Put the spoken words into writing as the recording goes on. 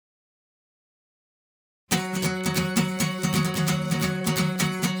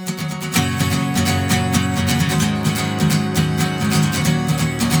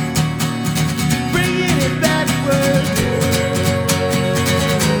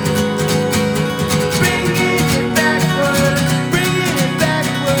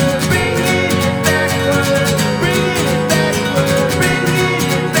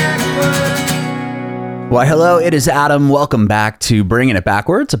Why, hello, it is Adam. Welcome back to Bringing It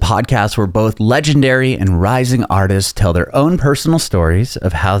Backwards, a podcast where both legendary and rising artists tell their own personal stories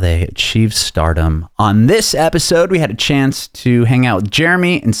of how they achieved stardom. On this episode, we had a chance to hang out with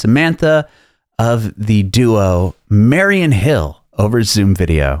Jeremy and Samantha of the duo Marian Hill over Zoom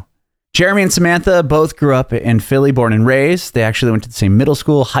video. Jeremy and Samantha both grew up in Philly, born and raised. They actually went to the same middle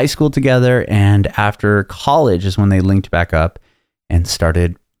school, high school together, and after college is when they linked back up and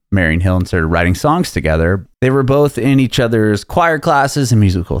started Marian Hill and started writing songs together. They were both in each other's choir classes and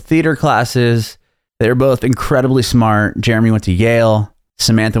musical theater classes. They were both incredibly smart. Jeremy went to Yale.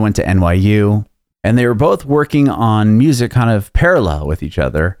 Samantha went to NYU. And they were both working on music kind of parallel with each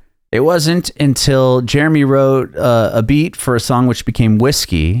other. It wasn't until Jeremy wrote a beat for a song which became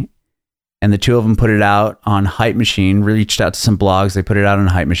Whiskey, and the two of them put it out on Hype Machine, reached out to some blogs. They put it out on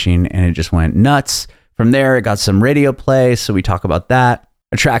Hype Machine, and it just went nuts. From there, it got some radio play, so we talk about that.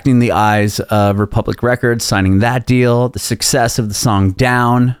 Attracting the eyes of Republic Records, signing that deal, the success of the song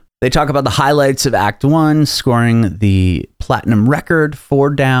Down. They talk about the highlights of Act 1, scoring the platinum record for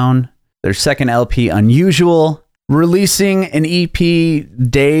Down, their second LP, Unusual, releasing an EP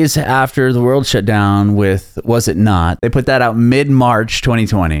days after the world shut down with Was It Not. They put that out mid-March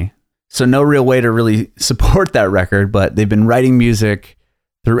 2020. So no real way to really support that record, but they've been writing music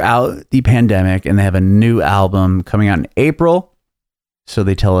throughout the pandemic, and they have a new album coming out in April. So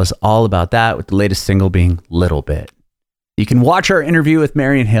they tell us all about that, with the latest single being Little Bit. You can watch our interview with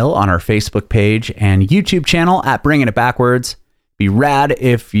Marian Hill on our Facebook page and YouTube channel at Bringing It Backwards. Be rad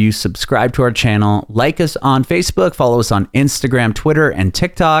if you subscribe to our channel, like us on Facebook, follow us on Instagram, Twitter, and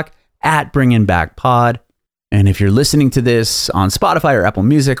TikTok at Bringing Back Pod. And if you're listening to this on Spotify or Apple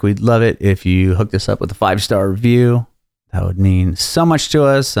Music, we'd love it if you hooked us up with a 5-star review. That would mean so much to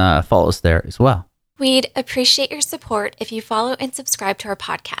us. Follow us there as well. We'd appreciate your support if you follow and subscribe to our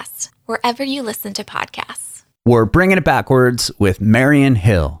podcast, wherever you listen to podcasts. We're Bringing It Backwards with Marian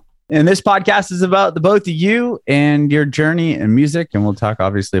Hill. And this podcast is about the both of you and your journey in music. And we'll talk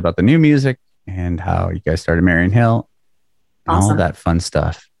obviously about the new music and how you guys started Marian Hill and all that fun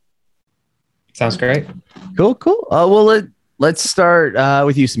stuff. Sounds great. Cool. Well, let's start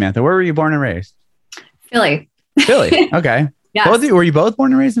with you, Samantha. Where were you born and raised? Philly. Philly. Okay. Yes. Were you both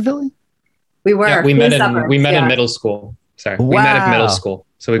born and raised in Philly? We were. Yeah, we met in middle school. Sorry. Wow. We met at middle school.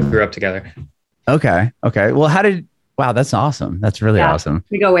 So we grew up together. Okay. Well, wow, that's awesome. That's really awesome.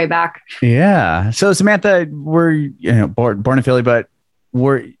 We go way back. Yeah. So Samantha, we're born in Philly, but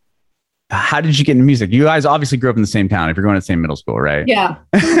how did you get into music? You guys obviously grew up in the same town if you're going to the same middle school, right? Yeah.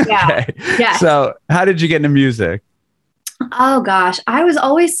 Okay. Yeah. So how did you get into music? Oh gosh, I was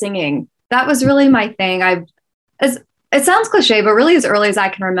always singing. That was really my thing. It sounds cliche, but really as early as I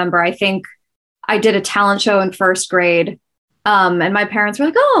can remember, I think I did a talent show in first grade. And my parents were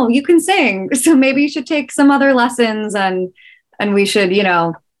like, "Oh, you can sing. So maybe you should take some other lessons and we should,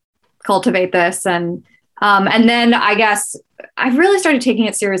 cultivate this." And then I guess I really started taking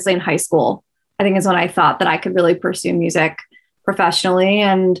it seriously in high school. I think is when I thought that I could really pursue music professionally,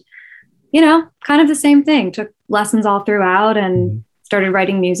 and, kind of the same thing, took lessons all throughout and started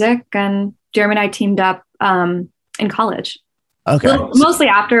writing music, and Jeremy and I teamed up, in college. Okay. Mostly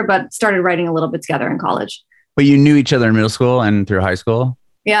after, but started writing a little bit together in college. But you knew each other in middle school and through high school?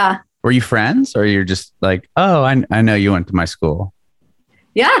 Yeah. Were you friends, or you're just like, oh, I know you went to my school?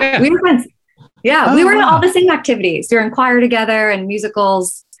 Yeah. We were friends. Yeah. We were in all the same activities. We were in choir together and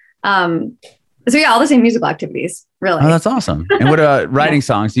musicals. So yeah, all the same musical activities, really. Oh, that's awesome. And what about writing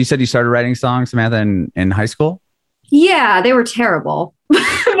songs? You said you started writing songs, Samantha, in high school? Yeah, they were terrible,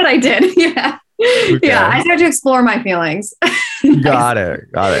 but I did. Yeah. Okay. Yeah, I started to explore my feelings. Got it.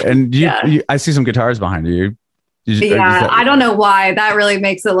 And I see some guitars behind you. I don't know why. That really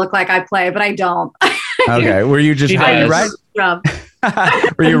makes it look like I play, but I don't. Okay. Were you just writing?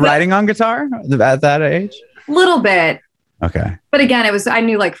 Were you writing on guitar at that age? A little bit. Okay. But again, I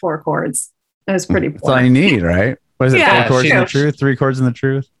knew like 4 chords. It was pretty That's all you need, right? Was it 4 chords in the truth? 3 chords in the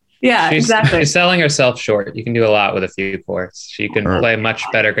truth? Yeah, exactly. She's selling herself short. You can do a lot with a few chords. She can play much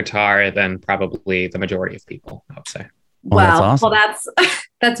better guitar than probably the majority of people, I would say. Well, that's awesome. Well,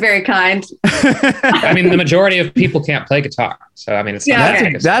 that's very kind. I mean, the majority of people can't play guitar. So, I mean, it's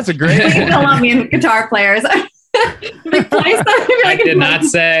that's a great point. Don't want me in guitar players. I did not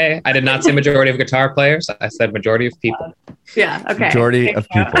say majority of guitar players. I said majority of people. Yeah. Okay. Majority of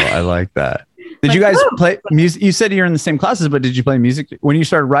people. I like that. Did you guys play music? You said you're in the same classes, but did you play music when you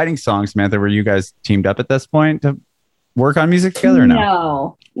started writing songs, Samantha? Were you guys teamed up at this point to work on music together or no?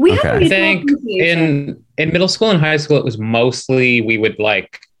 No. We I think in middle school and high school, it was mostly we would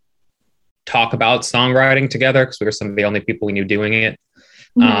like talk about songwriting together because we were some of the only people we knew doing it.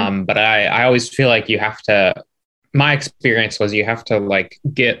 But I always feel like my experience was you have to like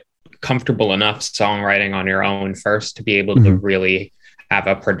get comfortable enough songwriting on your own first to be able to really have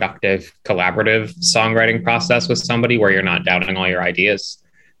a productive collaborative songwriting process with somebody where you're not doubting all your ideas.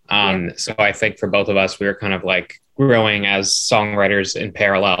 So I think for both of us, we were kind of like growing as songwriters in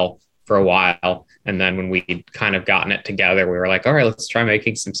parallel for a while. And then when we'd kind of gotten it together, we were like, all right, let's try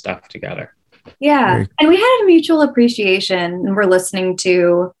making some stuff together. Yeah. And we had a mutual appreciation, and we're listening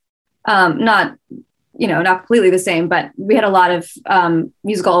to not completely the same, but we had a lot of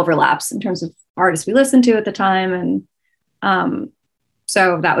musical overlaps in terms of artists we listened to at the time. And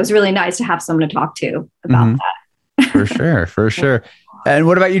so that was really nice to have someone to talk to about that. For sure. And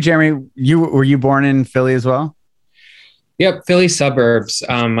what about you, Jeremy? Were you born in Philly as well? Yep, Philly suburbs.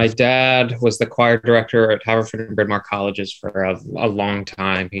 My dad was the choir director at Haverford and Bryn Mawr colleges for a long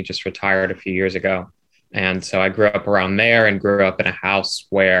time. He just retired a few years ago. And so I grew up around there and grew up in a house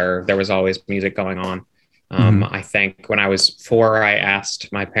where there was always music going on. I think when I was 4, I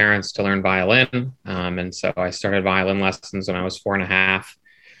asked my parents to learn violin. And so I started violin lessons when I was 4.5.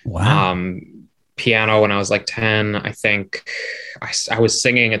 Wow. Piano when I was like 10. I think I was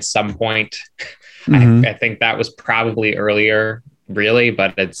singing at some point. I think that was probably earlier, really,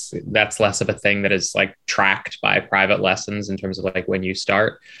 but that's less of a thing that is like tracked by private lessons in terms of like when you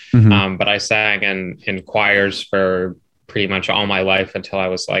start. But I sang in choirs for pretty much all my life until I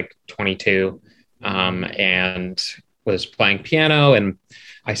was like 22, and was playing piano. And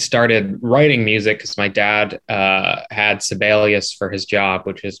I started writing music because my dad had Sibelius for his job,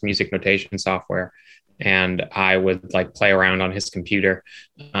 which is music notation software. And I would like play around on his computer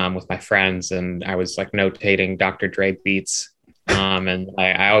with my friends, and I was like notating Dr. Dre beats. And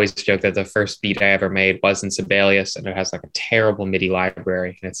I always joke that the first beat I ever made was in Sibelius, and it has like a terrible MIDI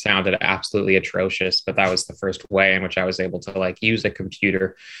library, and it sounded absolutely atrocious. But that was the first way in which I was able to like use a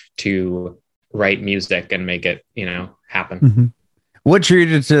computer to write music and make it, happen. What drew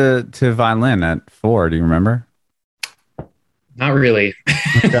you to violin at 4? Do you remember? Not really.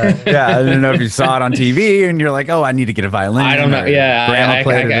 Okay. Yeah, I don't know if you saw it on TV and you're like, oh, I need to get a violin. I don't know. Yeah, grandma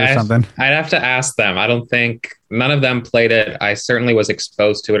played it or something. I'd have to ask them. I don't think none of them played it. I certainly was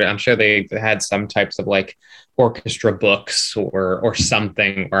exposed to it. I'm sure they had some types of like orchestra books or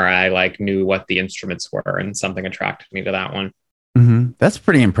something where I like knew what the instruments were, and something attracted me to that one. That's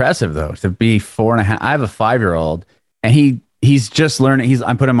pretty impressive though, to be 4.5. I have a 5-year-old, and he's just learning.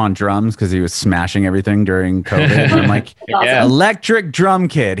 I put him on drums because he was smashing everything during COVID. And I'm like, electric drum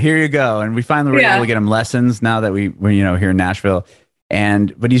kid, here you go. And we finally were able to get him lessons now that we're here in Nashville.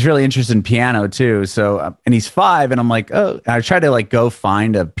 But he's really interested in piano too. So, and he's 5, and I'm like, oh, I tried to like go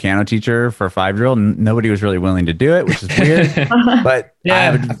find a piano teacher for a 5-year-old, and nobody was really willing to do it, which is weird. But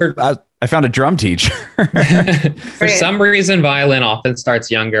I found a drum teacher. For some reason, violin often starts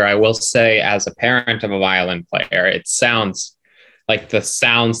younger. I will say, as a parent of a violin player, it sounds like the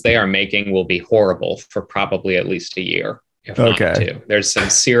sounds they are making will be horrible for probably at least a year, if not 2. There's some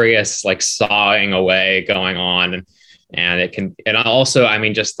serious like sawing away going on. And it can, and also, I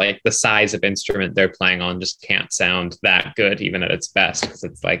mean, just like the size of instrument they're playing on just can't sound that good, even at its best, because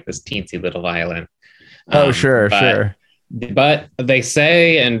it's like this teensy little violin. Sure. But they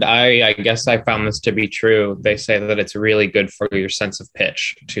say, and I guess I found this to be true, they say that it's really good for your sense of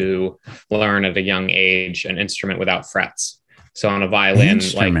pitch to learn at a young age an instrument without frets. So on a violin,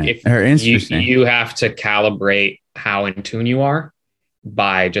 like if you have to calibrate how in tune you are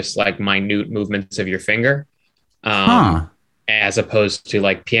by just like minute movements of your finger, as opposed to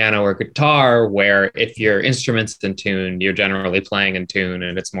like piano or guitar, where if your instrument's in tune, you're generally playing in tune,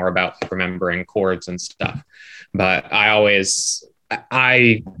 and it's more about like remembering chords and stuff. But I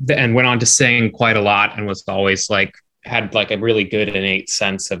went on to sing quite a lot, and was always like, had like a really good innate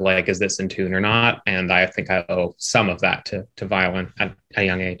sense of like, is this in tune or not? And I think I owe some of that to violin at a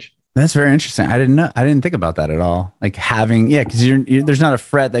young age. That's very interesting. I didn't think about that at all. Like having, because there's not a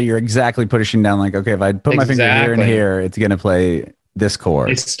fret that you're exactly pushing down. Like, okay, if I put my finger here and here, it's going to play this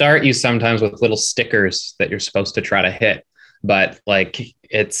chord. They start you sometimes with little stickers that you're supposed to try to hit, but like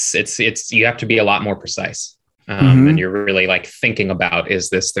it's you have to be a lot more precise. And you're really like thinking about, is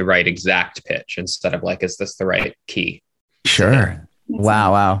this the right exact pitch, instead of like, is this the right key? Sure.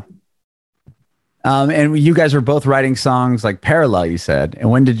 Wow. And you guys were both writing songs like parallel, you said. And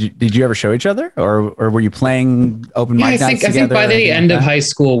when did you ever show each other, or were you playing open mic nights together? I think by the end of high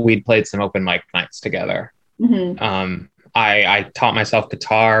school, we'd played some open mic nights together. I taught myself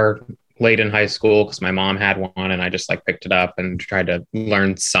guitar late in high school because my mom had one, and I just like picked it up and tried to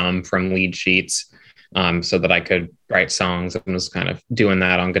learn some from lead sheets. so that I could write songs, and was kind of doing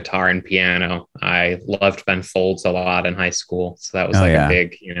that on guitar and piano. I loved Ben Folds a lot in high school. So that was a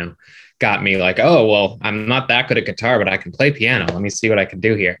big, got me like, oh, well, I'm not that good at guitar, but I can play piano. Let me see what I can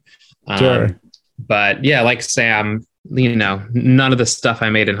do here. Sure. But yeah, like Sam, none of the stuff I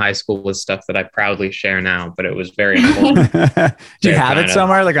made in high school was stuff that I proudly share now, but it was very important. Do you have it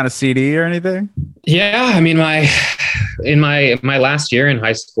somewhere, like on a CD or anything? Yeah. I mean, in my last year in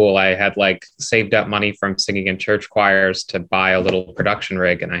high school, I had like saved up money from singing in church choirs to buy a little production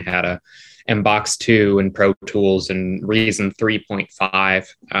rig. And I had a MBox 2 and Pro Tools and Reason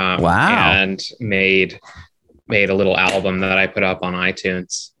 3.5. Wow. And made a little album that I put up on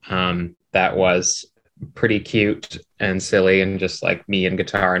iTunes. That was pretty cute and silly, and just like me and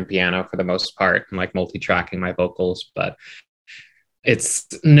guitar and piano for the most part, and like multi-tracking my vocals, but it's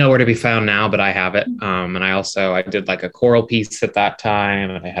nowhere to be found now, but I have it. And I did like a choral piece at that time,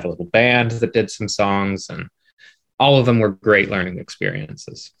 and I had a little band that did some songs, and all of them were great learning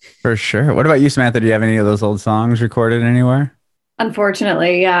experiences. For sure. What about you, Samantha? Do you have any of those old songs recorded anywhere?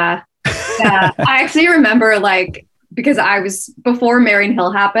 Unfortunately, yeah. I actually remember, like, because before Marian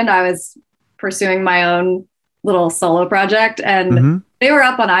Hill happened, I was pursuing my own little solo project, and they were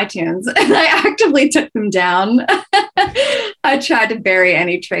up on iTunes, and I actively took them down. I tried to bury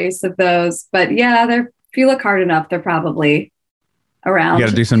any trace of those, but yeah, if you look hard enough, they're probably around. You got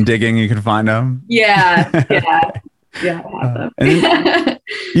to do some digging. You can find them. Yeah. I have them.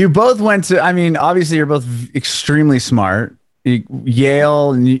 You both went to, I mean, obviously you're both extremely smart.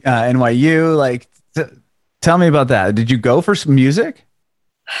 Yale and NYU, like, tell me about that. Did you go for some music?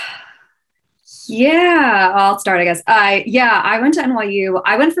 Yeah, I'll start, I guess. I went to NYU.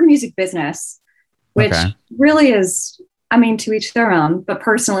 I went for music business, which really is, I mean, to each their own. But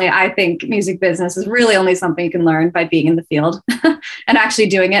personally, I think music business is really only something you can learn by being in the field and actually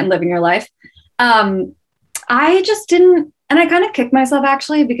doing it and living your life. I just didn't, and I kind of kicked myself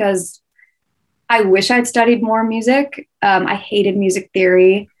actually, because I wish I'd studied more music. I hated music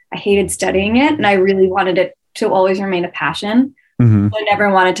theory. I hated studying it, and I really wanted it to always remain a passion. I never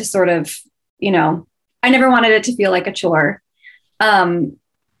wanted to sort of, I never wanted it to feel like a chore.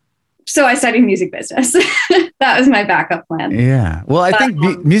 So I studied music business. That was my backup plan. Yeah. Well, I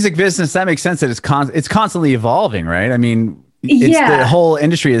think music business, that makes sense that it's constantly evolving, right? I mean, the whole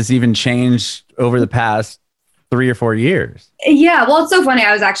industry has even changed over the past 3 or 4 years. Yeah. Well, it's so funny.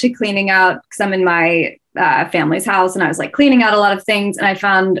 I was actually cleaning out, because I'm in my family's house, and I was like cleaning out a lot of things, and I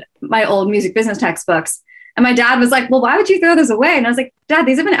found my old music business textbooks. And my dad was like, well, why would you throw those away? And I was like, Dad,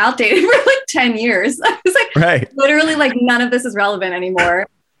 these have been outdated for like 10 years. I was like, literally, like, none of this is relevant anymore.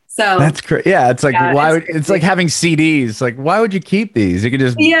 So that's great. Yeah. It's like, it's like having CDs. Like, why would you keep these? You could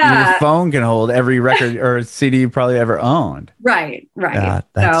just, your phone can hold every record or CD you probably ever owned. Right.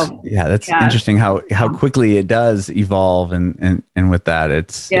 That's interesting how quickly it does evolve. And with that,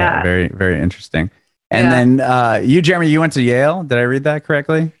 it's very, very interesting. And then you, Jeremy, you went to Yale. Did I read that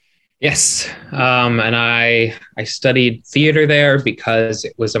correctly? Yes. And I studied theater there because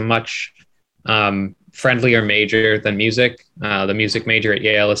it was a much friendlier major than music. The music major at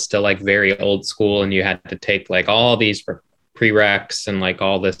Yale is still like very old school, and you had to take like all these prereqs and like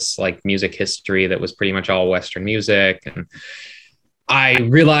all this like music history that was pretty much all Western music. And I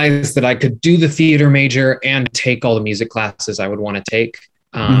realized that I could do the theater major and take all the music classes I would want to take.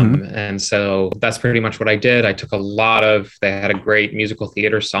 And so that's pretty much what I did. I took they had a great musical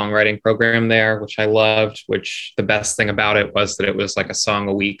theater songwriting program there, which I loved, which the best thing about it was that it was like a song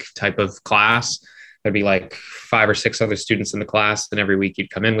a week type of class. There'd be like 5 or 6 other students in the class, and every week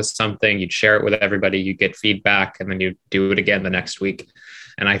you'd come in with something, you'd share it with everybody, you'd get feedback, and then you'd do it again the next week.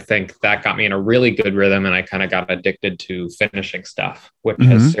 And I think that got me in a really good rhythm, and I kind of got addicted to finishing stuff, which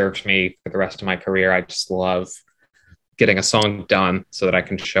has served me for the rest of my career. I just love getting a song done so that I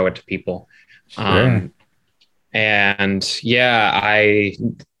can show it to people. And yeah,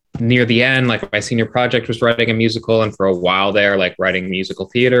 near the end, like my senior project was writing a musical, and for a while there, like writing musical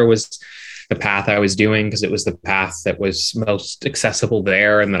theater was the path I was doing, because it was the path that was most accessible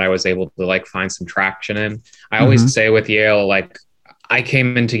there and that I was able to like find some traction in. I always say with Yale, like I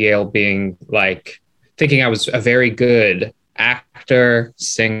came into Yale being like thinking I was a very good actor,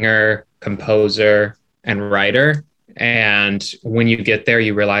 singer, composer, and writer. And when you get there,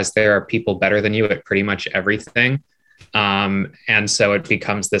 you realize there are people better than you at pretty much everything. And so it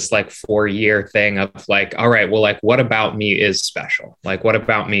becomes this like 4-year thing of like, all right, well, like, what about me is special? Like, what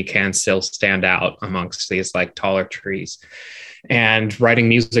about me can still stand out amongst these like taller trees? And writing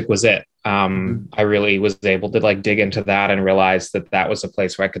music was it. I really was able to like dig into that and realize that that was a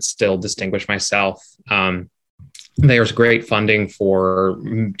place where I could still distinguish myself. there's great funding for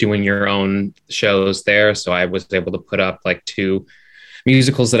doing your own shows there. So I was able to put up like 2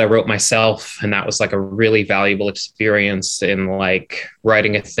 musicals that I wrote myself. And that was like a really valuable experience in like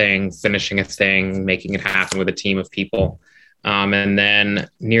writing a thing, finishing a thing, making it happen with a team of people. And then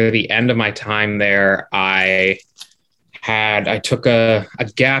near the end of my time there, I took a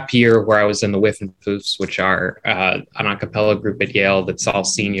gap year where I was in the Whiff and Poofs, which are an a cappella group at Yale that's all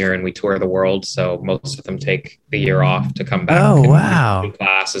senior, and we tour the world. So most of them take the year off to come back. Oh, wow. And do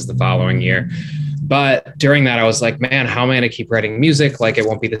classes the following year. But during that, I was like, man, how am I going to keep writing music? Like, it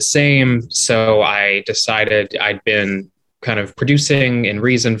won't be the same. So I decided I'd been kind of producing in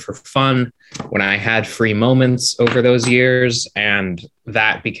Reason for fun when I had free moments over those years. And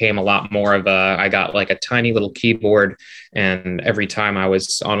that became a lot more of I got like a tiny little keyboard. And every time I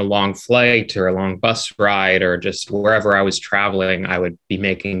was on a long flight or a long bus ride or just wherever I was traveling, I would be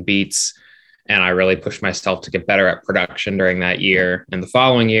making beats. And I really pushed myself to get better at production during that year. And the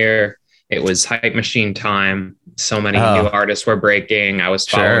following year, it was hype machine time. So many new artists were breaking. I was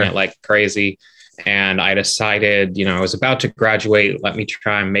following it like crazy. And I decided, I was about to graduate. Let me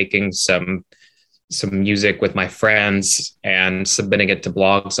try making some music with my friends and submitting it to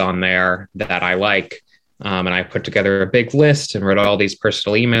blogs on there that I like. And I put together a big list and wrote all these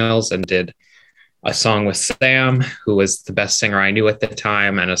personal emails and did a song with Sam, who was the best singer I knew at the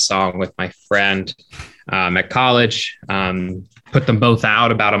time, and a song with my friend at college. Put them both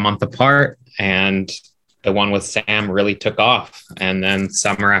out about a month apart, and the one with Sam really took off. And then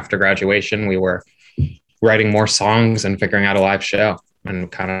summer after graduation, we were writing more songs and figuring out a live show,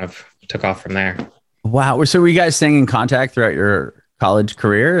 and kind of took off from there. Wow. So were you guys staying in contact throughout your college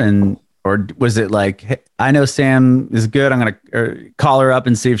career? Or was it like, hey, I know Sam is good, I'm going to call her up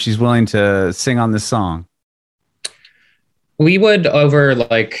and see if she's willing to sing on this song? We would, over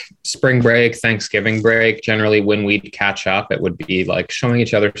like spring break, Thanksgiving break, generally when we'd catch up, it would be like showing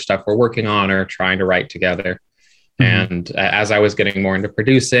each other stuff we're working on or trying to write together. Mm-hmm. And as I was getting more into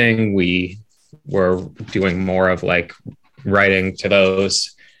producing, we were doing more of like writing to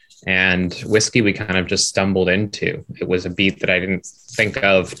those. And Whiskey, we kind of just stumbled into. It was a beat that I didn't think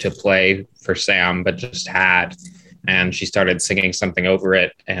of to play for Sam, but just had. And she started singing something over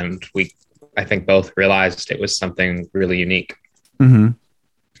it. And I think both realized it was something really unique. Mm-hmm.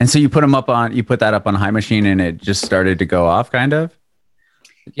 And so you put that up on High Machine, and it just started to go off, kind of?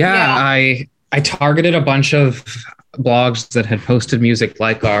 Yeah. I targeted a bunch of blogs that had posted music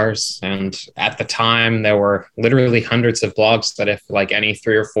like ours. And at the time, there were literally hundreds of blogs that if like any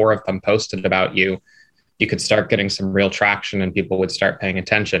 3 or 4 of them posted about you could start getting some real traction and people would start paying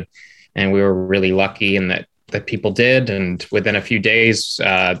attention. And we were really lucky in that people did. And within a few days,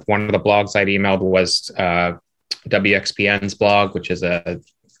 one of the blogs I'd emailed was WXPN's blog, which is a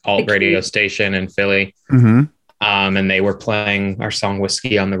alt radio station in Philly. Mm-hmm. And they were playing our song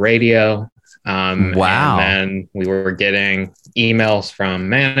Whiskey on the radio. Wow. And then we were getting emails from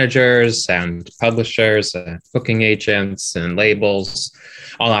managers and publishers, booking agents and labels,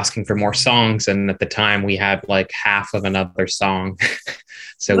 all asking for more songs. And at the time we had like half of another song.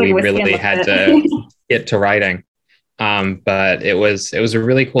 So we really had to get to writing. But it was a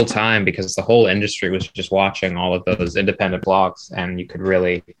really cool time because the whole industry was just watching all of those independent blogs, and you could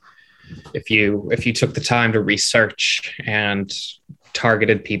really, if you took the time to research and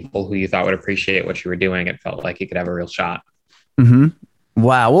targeted people who you thought would appreciate what you were doing, it felt like you could have a real shot. Mm-hmm.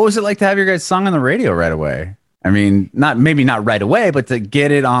 Wow. What was it like to have your guys' song on the radio right away? I mean, maybe not right away, but to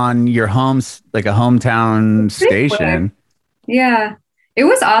get it on your like a hometown station. Yeah, it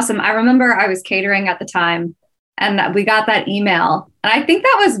was awesome. I remember I was catering at the time, and we got that email. And I think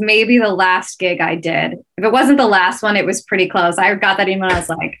that was maybe the last gig I did. If it wasn't the last one, it was pretty close. I got that email and I was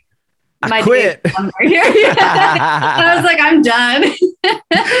like, I quit. I was like, I'm done.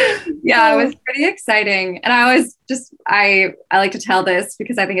 Yeah, it was pretty exciting. And I always I like to tell this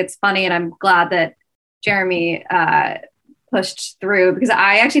because I think it's funny, and I'm glad that Jeremy pushed through, because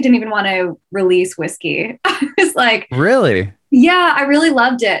I actually didn't even want to release Whiskey. I was like, really? Yeah, I really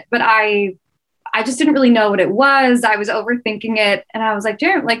loved it, but I just didn't really know what it was. I was overthinking it. And I was like,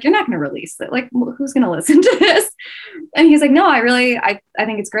 Jeremy, like, you're not going to release it. Like, who's going to listen to this? And he's like, no, I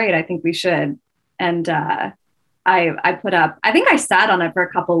think it's great. I think we should. And I put up, I think I sat on it for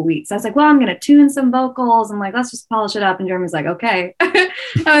a couple of weeks. I was like, well, I'm going to tune some vocals. I'm like, let's just polish it up. And Jeremy's like, okay.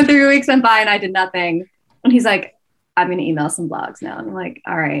 And 3 weeks went by and I did nothing. And he's like, I'm going to email some blogs now. And I'm like,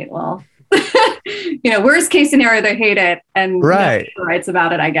 all right, well, worst case scenario, they hate it. And right. Writes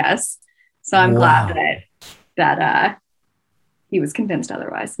about it, I guess. So I'm glad that he was convinced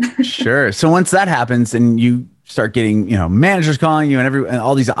otherwise. Sure. So once that happens and you start getting, managers calling you and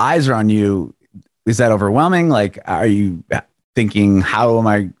all these eyes are on you, is that overwhelming? Like, are you thinking, how are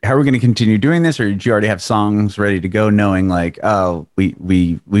we going to continue doing this? Or did you already have songs ready to go knowing like, oh,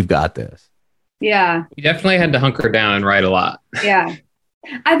 we've got this? Yeah. We definitely had to hunker down and write a lot. Yeah.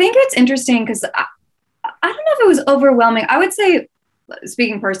 I think it's interesting because I don't know if it was overwhelming. I would say,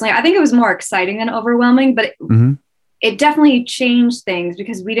 speaking personally, I think it was more exciting than overwhelming, but it definitely changed things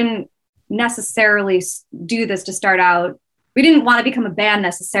because we didn't necessarily do this to start out. We didn't want to become a band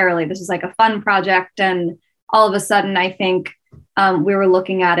necessarily. This was like a fun project. And all of a sudden, I think we were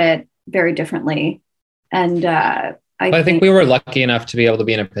looking at it very differently. And I think we were lucky enough to be able to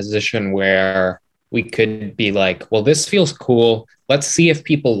be in a position where we could be like, well, this feels cool. Let's see if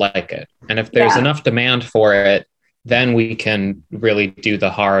people like it. And if there's enough demand for it, then we can really do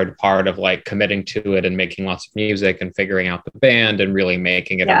the hard part of like committing to it and making lots of music and figuring out the band and really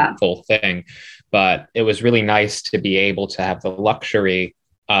making it a full thing. But it was really nice to be able to have the luxury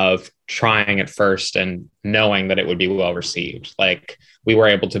of trying it first and knowing that it would be well received. Like we were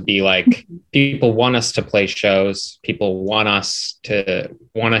able to be like, people want us to play shows. People want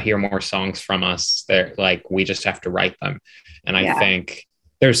to hear more songs from us. They're like, we just have to write them. And I think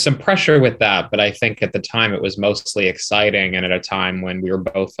there's some pressure with that, but I think at the time it was mostly exciting. And at a time when we were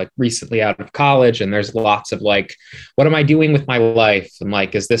both like recently out of college and there's lots of like, what am I doing with my life? And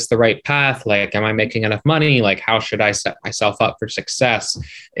like, is this the right path? Like, am I making enough money? Like, how should I set myself up for success?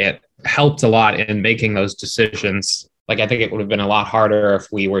 It helped a lot in making those decisions. Like, I think it would have been a lot harder if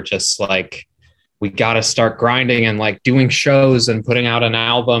we were just like, we got to start grinding and like doing shows and putting out an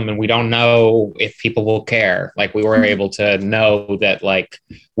album. And we don't know if people will care. Like we were able to know that like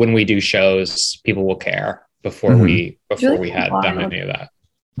when we do shows, people will care before we had done any of that.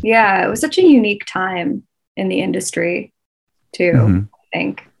 Yeah. It was such a unique time in the industry too, I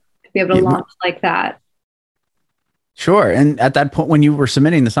think, to be able to launch like that. Sure. And at that point, when you were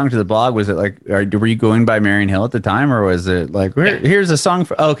submitting the song to the blog, was it like, were you going by Marian Hill at the time, or was it like, here's a song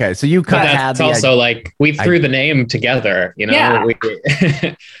for? Okay, so you kind of had. It's also like we threw the name together. You know,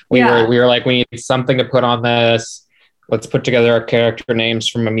 we were like, we need something to put on this. Let's put together our character names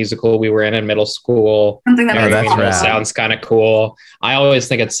from a musical we were in middle school. Something that sounds kind of cool. I always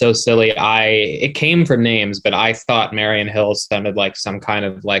think it's so silly. It came from names, but I thought Marian Hill sounded like some kind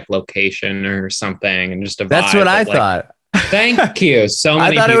of like location or something, and just a vibe. That's what I thought. Thank you. So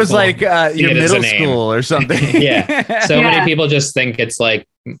many. I thought it was like your middle school or something. Yeah. So many people just think it's like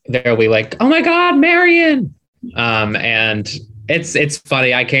they'll be like, "Oh my God, Marian," and it's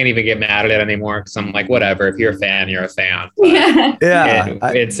funny. I can't even get mad at it anymore because I'm like, whatever. If you're a fan, you're a fan. But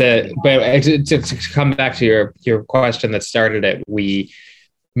to come back to your question that started it, we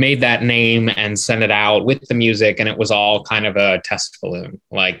made that name and sent it out with the music, and it was all kind of a test balloon.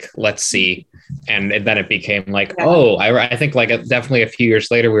 Like, let's see. And then it became like, I think like definitely a few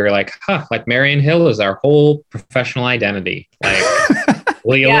years later, we were like, like Marian Hill is our whole professional identity. Like,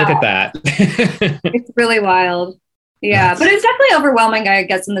 will you look at that? It's really wild. Yeah, but it's definitely overwhelming, I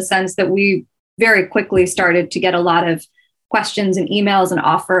guess, in the sense that we very quickly started to get a lot of questions and emails and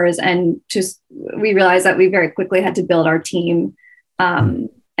offers. And we realized that we very quickly had to build our team and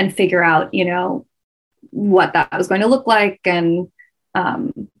figure out, you know, what that was going to look like and,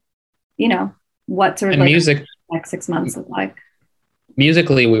 you know, what sort of like music next 6 months look like.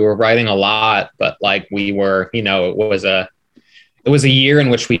 Musically, we were writing a lot, but like we were, you know, it was a year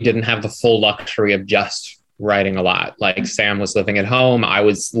in which we didn't have the full luxury of just writing a lot. Like Sam was living at home. I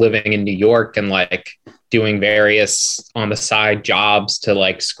was living in New York and like doing various on the side jobs to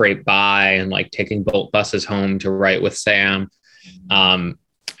like scrape by and like taking bolt buses home to write with Sam.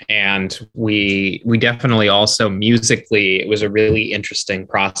 And we definitely also musically, it was a really interesting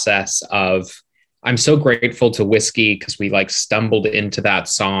process of, I'm so grateful to Whiskey because we like stumbled into that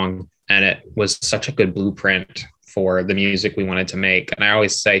song and it was such a good blueprint for the music we wanted to make. And I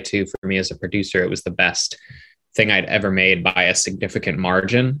always say too, for me as a producer, it was the best thing I'd ever made by a significant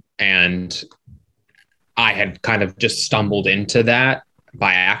margin. And I had kind of just stumbled into that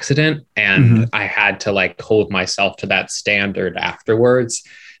by accident. And I had to like hold myself to that standard afterwards.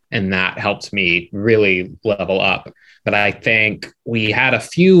 And that helped me really level up. But I think we had a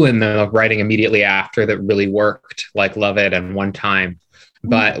few in the writing immediately after that really worked, like Love It and One Time.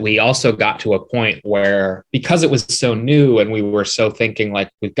 But we also got to a point where, because it was so new and we were so thinking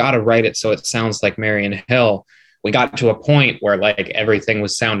like, we've got to write it so it sounds like Marian Hill, we got to a point where like everything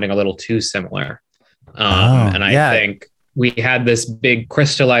was sounding a little too similar. And I think we had this big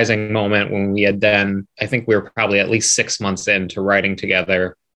crystallizing moment when we had then, I think we were probably at least 6 months into writing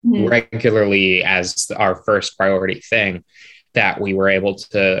together regularly as our first priority thing, that we were able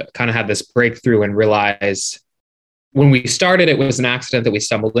to kind of have this breakthrough and realize when we started, it was an accident that we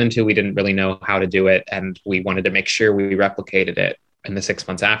stumbled into. We didn't really know how to do it, and we wanted to make sure we replicated it in the 6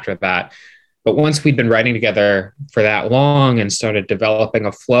 months after that. But once we'd been writing together for that long and started developing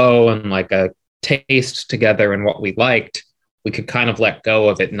a flow and like a taste together and what we liked, we could kind of let go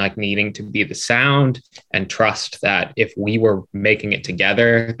of it and like needing to be the sound and trust that if we were making it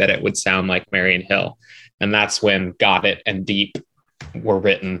together, that it would sound like Marian Hill. And that's when Got It and Deep were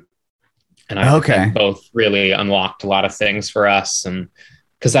written. And I think both really unlocked a lot of things for us. And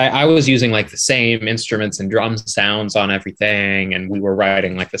because I was using like the same instruments and drum sounds on everything, and we were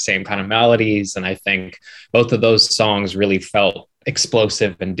writing like the same kind of melodies. And I think both of those songs really felt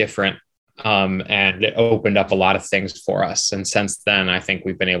explosive and different. And it opened up a lot of things for us. And since then, I think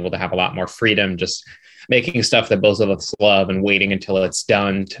we've been able to have a lot more freedom, just making stuff that both of us love and waiting until it's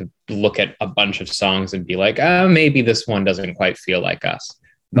done to look at a bunch of songs and be like, maybe this one doesn't quite feel like us,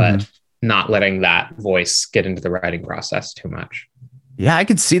 but not letting that voice get into the writing process too much. Yeah, I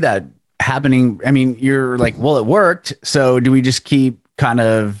could see that happening. I mean, you're like, well, it worked. So do we just keep kind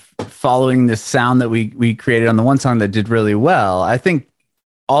of following this sound that we created on the one song that did really well? I think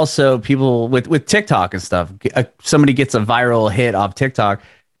also people with TikTok and stuff, somebody gets a viral hit off TikTok.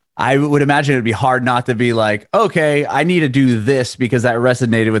 I would imagine it'd be hard not to be like, okay, I need to do this because that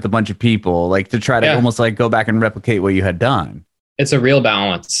resonated with a bunch of people, like to try to almost like go back and replicate what you had done. It's a real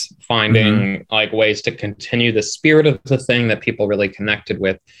balance, finding like ways to continue the spirit of the thing that people really connected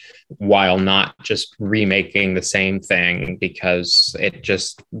with while not just remaking the same thing, because it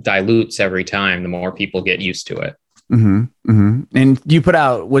just dilutes every time the more people get used to it. And you put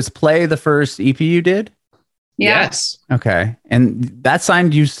out, was Play the first EP you did? Yeah. Yes. Okay. And that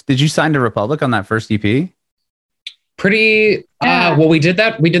signed you, did you sign to Republic on that first EP? Well, we did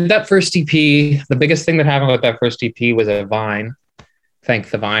that first EP. The biggest thing that happened with that first EP was a Vine.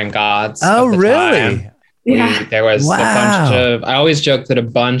 Thank the Vine gods. Oh, really? Time. There was a bunch of, I always joke that a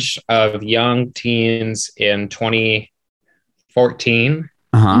bunch of young teens in 2014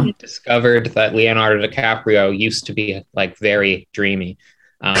 discovered that Leonardo DiCaprio used to be like very dreamy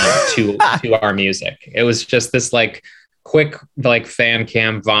to our music. It was just this like quick like fan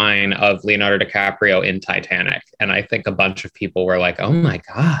cam Vine of Leonardo DiCaprio in Titanic, and I think a bunch of people were like, "Oh my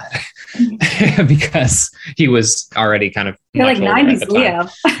god," because he was already kind of like 90s Leo.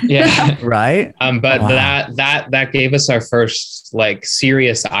 Yeah, right. But that gave us our first like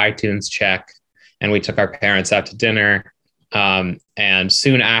serious iTunes check, and we took our parents out to dinner. And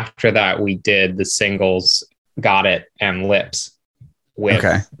soon after that, we did the singles "Got It" and "Lips" with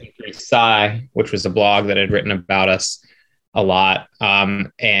Psy, which was a blog that had written about us a lot.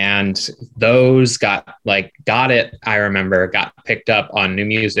 And those got It, I remember, got picked up on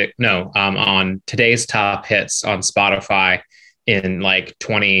on Today's Top Hits on Spotify in like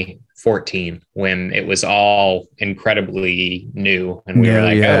 2014, when it was all incredibly new. And we were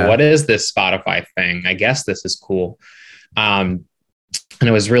like, oh, what is this Spotify thing? I guess this is cool. And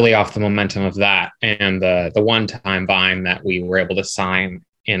it was really off the momentum of that and the one-time Vine that we were able to sign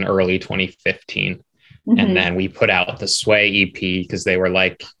in early 2015. And then we put out the Sway EP because they were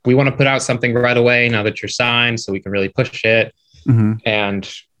like, we want to put out something right away now that you're signed so we can really push it. And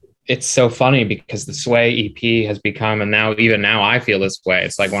it's so funny because the Sway EP has become, and now I feel this way,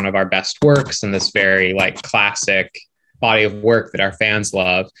 it's like one of our best works and this very like classic body of work that our fans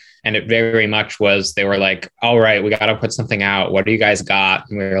love. And it very much was, they were like, all right, we got to put something out. What do you guys got?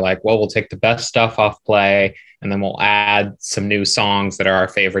 And we were like, well, we'll take the best stuff off Play, and then we'll add some new songs that are our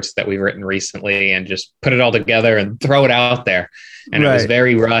favorites that we've written recently and just put it all together and throw it out there. And it was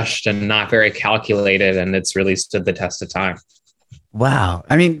very rushed and not very calculated. And it's really stood the test of time. Wow.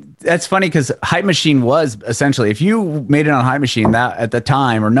 I mean, that's funny because Hype Machine was essentially, if you made it on Hype Machine that at the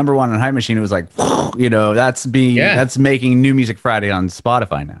time, or number one on Hype Machine, it was like, that's making New Music Friday on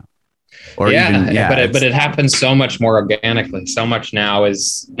Spotify now. But it happens so much more organically. So much now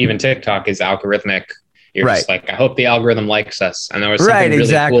is, even TikTok is algorithmic. You're just like, I hope the algorithm likes us. And there was something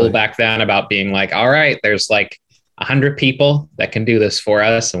really cool back then about being like, all right, there's like 100 people that can do this for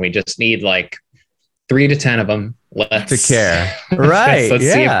us, and we just need like 3 to 10 of them. Let's care. Right. Let's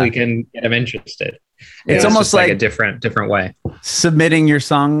see if we can get them interested. It's almost like a different way. Submitting your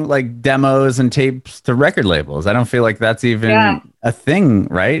song like demos and tapes to record labels. I don't feel like that's even a thing,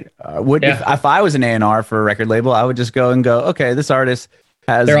 right? If I was an A&R for a record label, I would just go, okay, this artist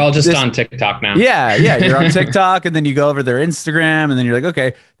has. They're all just on TikTok now. Yeah. You're on TikTok, and then you go over their Instagram, and then you're like,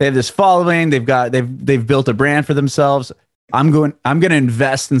 okay, they have this following. They've built a brand for themselves. I'm going to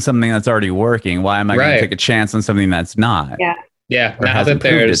invest in something that's already working. Why am I going to take a chance on something that's not? Yeah. Now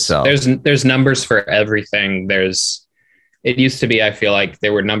that there's numbers for everything. There's it used to be, I feel like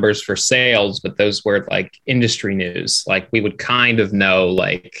there were numbers for sales, but those were like industry news. Like we would kind of know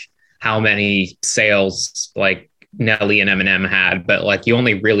like how many sales like Nelly and Eminem had, but like you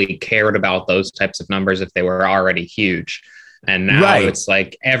only really cared about those types of numbers if they were already huge. And now it's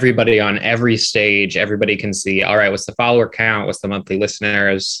like everybody on every stage, everybody can see, all right, what's the follower count? What's the monthly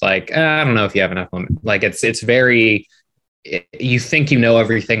listeners? Like, I don't know if you have enough. Like it's very, you think you know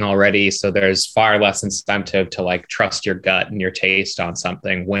everything already. So there's far less incentive to like trust your gut and your taste on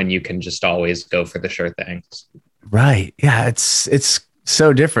something when you can just always go for the sure things. Right. Yeah. It's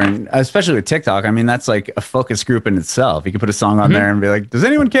so different, especially with TikTok. I mean, that's like a focus group in itself. You can put a song on there and be like, does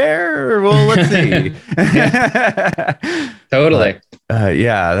anyone care? Well, let's see. Totally.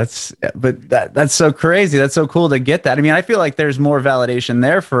 Yeah, that's so crazy. That's so cool to get that. I mean, I feel like there's more validation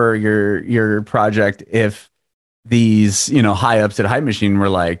there for your project if these, high ups at Hype Machine were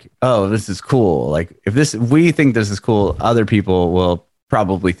like, oh, this is cool. Like if we think this is cool, other people will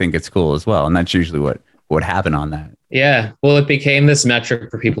probably think it's cool as well. And that's usually what would happen on that. Yeah. Well, it became this metric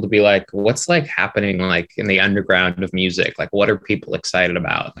for people to be like, what's like happening like in the underground of music? Like, what are people excited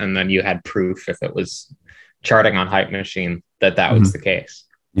about? And then you had proof if it was charting on Hype Machine that was the case.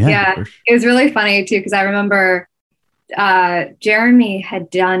 Yeah. Sure. It was really funny too, because I remember Jeremy had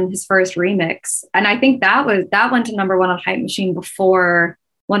done his first remix. And I think that went to number 1 on Hype Machine before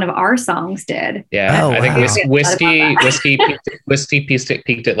one of our songs did. Yeah, I think Whiskey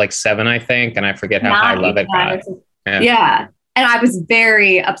peaked at like 7, I think, and I forget how high Love It got. Yeah. And I was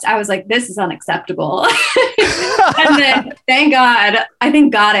very upset. I was like, this is unacceptable. And then thank God, I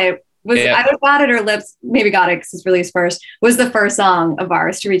think Got It was either Got It or Lips, maybe Got It because it's released first, was the first song of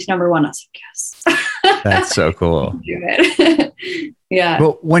ours to reach number 1. I was like, yes. That's so cool. Do it. Yeah.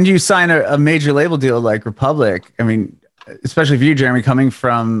 Well, when you sign a major label deal like Republic, I mean, especially for you, Jeremy, coming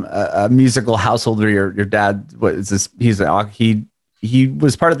from a musical household where your dad he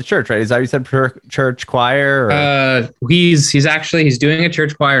was part of the church, right? Is that what you said, church choir? Or? He's doing a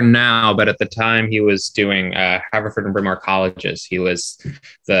church choir now, but at the time he was doing Haverford and Bryn Mawr colleges. He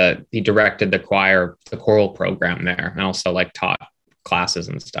directed the choral program there, and also like taught classes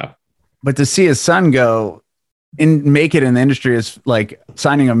and stuff. But to see his son make it in the industry is like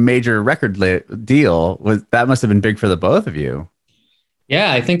signing a major record deal. That must have been big for the both of you.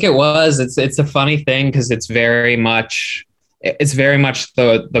 Yeah, I think it was. It's a funny thing because it's very much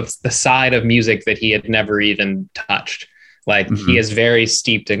the side of music that he had never even touched. Like he is very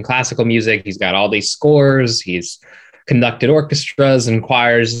steeped in classical music. He's got all these scores. He's conducted orchestras and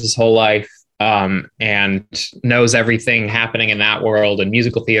choirs his whole life. And knows everything happening in that world. And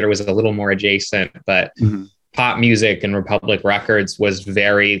musical theater was a little more adjacent, but pop music and Republic Records was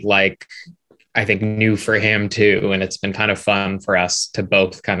very like, I think, new for him too. And it's been kind of fun for us to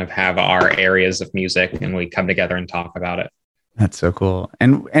both kind of have our areas of music and we come together and talk about it. That's so cool.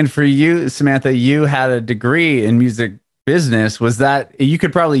 And for you, Samantha, you had a degree in music business. Was that, you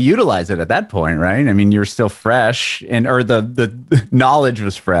could probably utilize it at that point, right? I mean, you're still fresh or the knowledge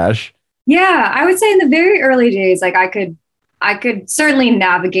was fresh. Yeah, I would say in the very early days, like I could certainly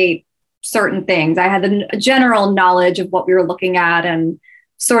navigate certain things. I had the general knowledge of what we were looking at and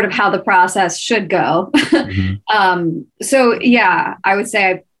sort of how the process should go. So yeah, I would say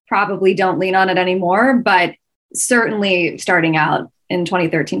I probably don't lean on it anymore, but certainly starting out in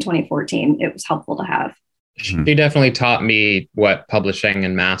 2013, 2014, it was helpful to have. She definitely taught me what publishing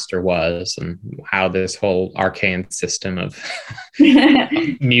and master was and how this whole arcane system of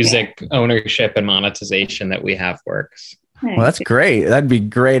music ownership and monetization that we have works. Well, that's great. That'd be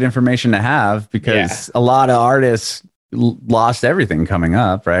great information to have because a lot of artists lost everything coming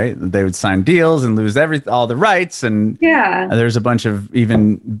up, right? They would sign deals and lose all the rights. And there's a bunch of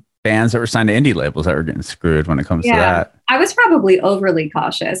even bands that were signed to indie labels that were getting screwed when it comes to that. I was probably overly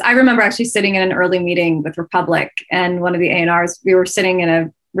cautious. I remember actually sitting in an early meeting with Republic and one of the A&Rs, we were sitting in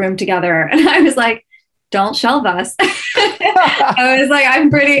a room together and I was like, don't shelve us. I was like, I'm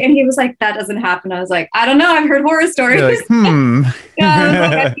pretty. And he was like, that doesn't happen. I was like, I don't know. I've heard horror stories. Like, Yeah, I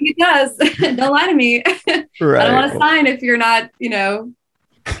was like, I think it does. Don't lie to me. Right. I don't want to sign if you're not, going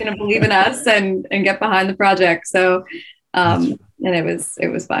to believe in us and get behind the project. So, and it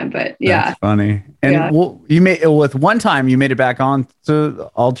was fun, but yeah. That's funny. And you made with one time you made it back on to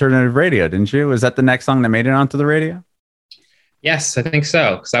alternative radio, didn't you? Was that the next song that made it onto the radio? Yes, I think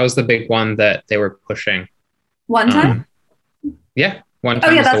so. Because that was the big one that they were pushing. One time? Yeah. One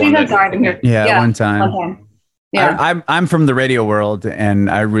time. Oh yeah, that's the one. Sorry, I didn't hear. Yeah, one time. One time. Yeah. I'm from the radio world, and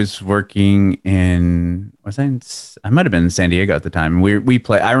I was working in I might have been in San Diego at the time. We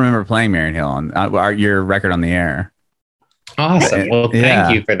play. I remember playing Marian Hill on your record on the air. Awesome. Well,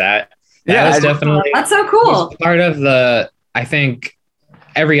 thank you for that. That was definitely, that's so cool. Part of I think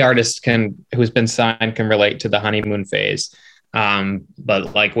every artist who's been signed can relate to the honeymoon phase.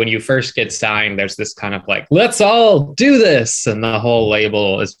 But like when you first get signed, there's this kind of like, let's all do this. And the whole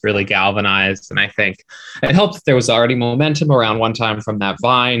label is really galvanized. And I think it helped that there was already momentum around One Time from that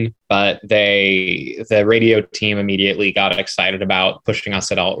Vine, but the radio team immediately got excited about pushing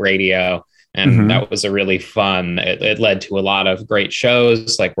us at alt radio. And that was a really fun, it led to a lot of great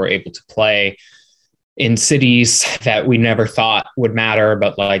shows. Like we're able to play in cities that we never thought would matter,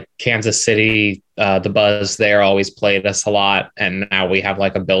 but like Kansas City, the Buzz there always played us a lot. And now we have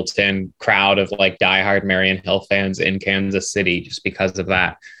like a built-in crowd of like diehard Marian Hill fans in Kansas City just because of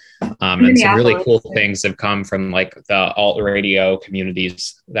that. And some really cool things have come from like the alt radio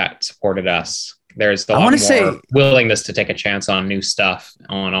communities that supported us. There's a lot more willingness to take a chance on new stuff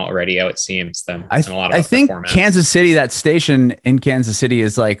on alt radio, it seems, than a lot of I think Kansas City, that station in Kansas City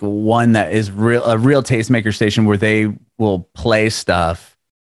is like one that is a real tastemaker station where they will play stuff.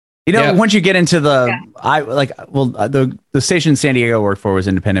 You know, once you get into the station San Diego I worked for was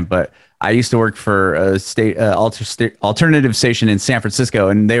independent, but I used to work for a alternative station in San Francisco,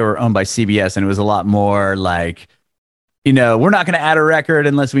 and they were owned by CBS, and it was a lot more like, you know, we're not going to add a record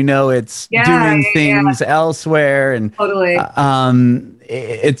unless we know it's doing things elsewhere. And totally. I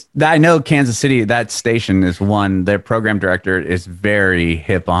know Kansas City, that station is one, their program director is very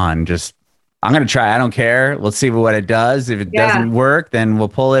hip on just, I'm going to try. I don't care. We'll see what it does. If it doesn't work, then we'll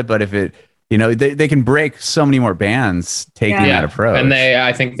pull it. But if it, you know, they can break so many more bands taking that approach. And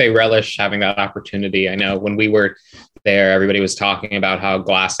I think they relish having that opportunity. I know when we were there, everybody was talking about how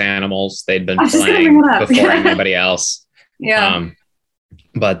Glass Animals they'd been playing before anybody else. Yeah.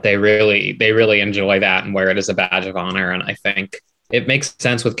 But they really enjoy that and wear it as a badge of honor. And I think it makes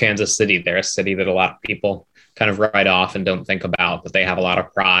sense with Kansas City. They're a city that a lot of people kind of write off and don't think about, but they have a lot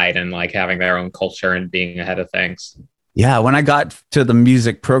of pride in like having their own culture and being ahead of things. Yeah. When I got to the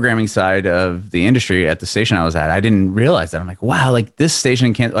music programming side of the industry at the station I was at, I didn't realize that. I'm like, wow, like this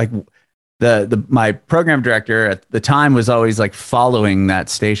station can't like my program director at the time was always like following that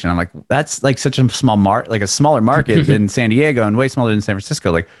station. I'm like, that's like such a small like a smaller market than San Diego and way smaller than San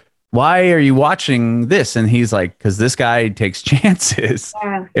Francisco. Like, why are you watching this? And he's like, because this guy takes chances.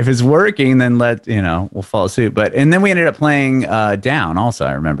 Yeah. If it's working, then we'll follow suit. And then we ended up playing Down also.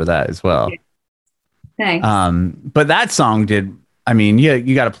 I remember that as well. Thanks. But that song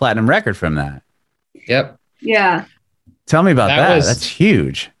you got a platinum record from that. Yep. Yeah. Tell me about that. That's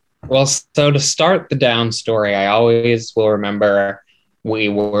huge. Well, so to start the Down story, I always will remember we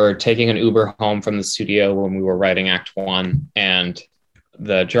were taking an Uber home from the studio when we were writing Act 1, and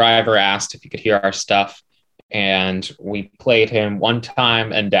the driver asked if he could hear our stuff, and we played him One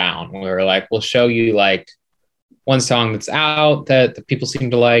Time and Down. We were like, we'll show you like one song that's out that the people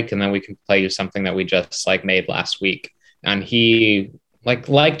seem to like, and then we can play you something that we just like made last week. And he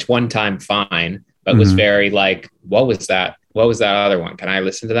liked One Time fine, but was very like, what was that? What was that other one? Can I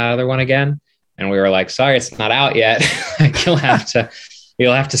listen to that other one again? And we were like, sorry, it's not out yet. You'll have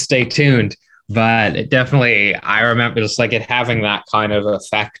to stay tuned. But it definitely, I remember just like it having that kind of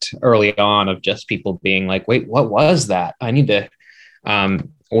effect early on of just people being like, wait, what was that? I need to,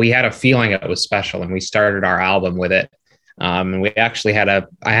 we had a feeling it was special, and we started our album with it. And we actually I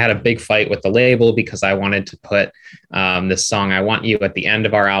had a big fight with the label because I wanted to put this song, I Want You, at the end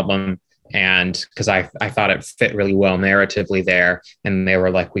of our album. And because I thought it fit really well narratively there. And they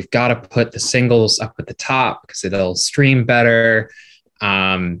were like, we've got to put the singles up at the top because it'll stream better.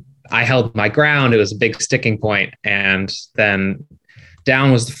 I held my ground. It was a big sticking point. And then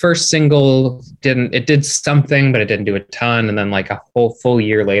Down was the first single. It did something, but it didn't do a ton. And then like a whole full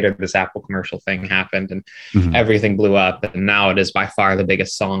year later, this Apple commercial thing happened and everything blew up. And now it is by far the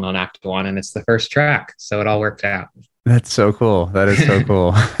biggest song on Act 1. And it's the first track. So it all worked out. That's so cool. That is so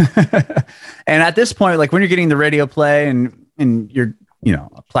cool. And at this point, like when you're getting the radio play and you're,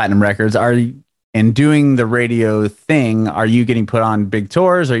 platinum records, and doing the radio thing, are you getting put on big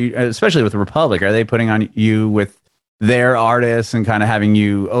tours? Are you, especially with the Republic, are they putting on you with their artists and kind of having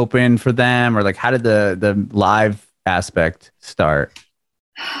you open for them? Or like, how did the live aspect start?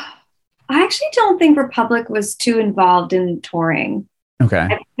 I actually don't think Republic was too involved in touring.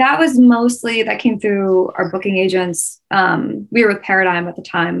 Okay. That was mostly, that came through our booking agents. We were with Paradigm at the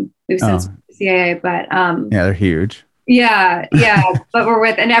time. We've since CAA, but yeah, they're huge. Yeah. But we're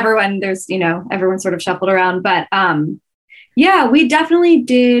with, and everyone, there's, everyone sort of shuffled around. But yeah, we definitely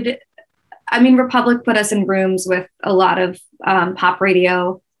did. I mean, Republic put us in rooms with a lot of pop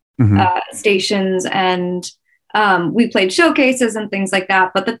radio stations, and we played showcases and things like that.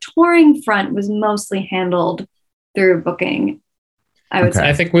 But the touring front was mostly handled through booking. I would say.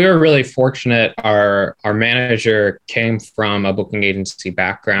 I think we were really fortunate. Our manager came from a booking agency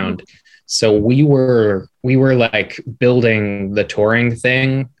background. So we were like building the touring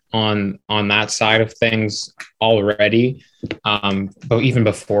thing on that side of things already, but even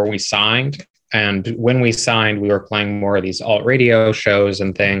before we signed. And when we signed, we were playing more of these alt radio shows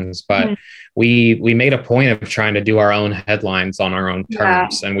and things, but we made a point of trying to do our own headlines on our own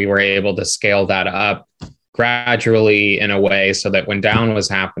terms, and we were able to scale that up gradually in a way so that when Down was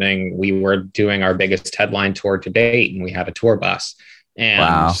happening, we were doing our biggest headline tour to date, and we had a tour bus.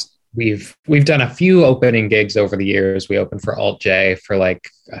 And we've done a few opening gigs over the years. We opened for Alt J for like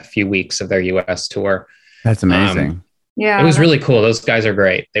a few weeks of their US tour. That's amazing. It was really cool. Those guys are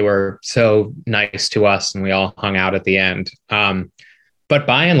great. They were so nice to us, and we all hung out at the end. But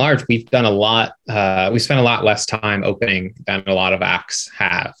by and large, we've done a lot. We spent a lot less time opening than a lot of acts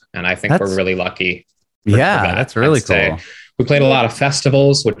have. And I think we're really lucky. That's really cool. We played a lot of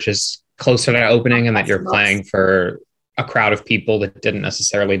festivals, which is closer to opening, and that you're playing for a crowd of people that didn't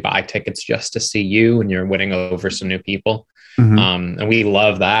necessarily buy tickets just to see you, and you're winning over some new people. And we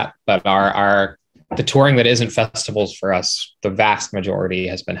love that. But the touring that isn't festivals for us, the vast majority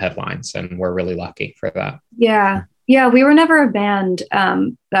has been headlines, and we're really lucky for that. Yeah, we were never a band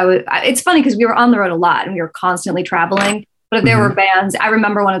it's funny because we were on the road a lot and we were constantly traveling. But if there were bands, I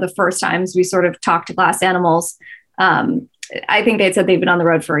remember one of the first times we sort of talked to Glass Animals. I think they'd said they'd been on the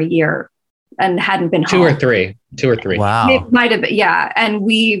road for a year and hadn't been home. Two or three. Wow. It might have been, yeah. And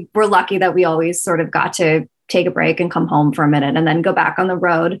we were lucky that we always sort of got to take a break and come home for a minute and then go back on the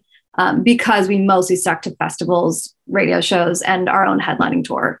road, because we mostly stuck to festivals, radio shows, and our own headlining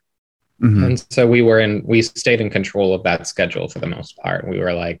tour. And so we stayed in control of that schedule for the most part. We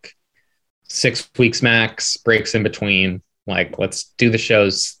were like 6 weeks max, breaks in between. Like, let's do the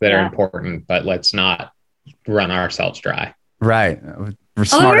shows that are important, but let's not run ourselves dry. Right.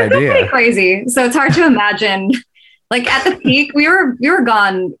 Smart idea. Pretty crazy. So it's hard to imagine, like at the peak, we were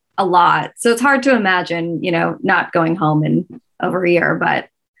gone a lot. So it's hard to imagine, not going home in over a year, but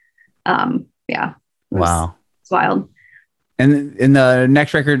wow. It's wild. And in the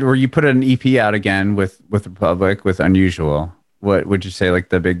next record, where you put an EP out again with Republic, with Unusual, what would you say like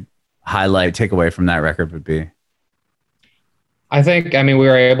the big highlight takeaway from that record would be? I think, we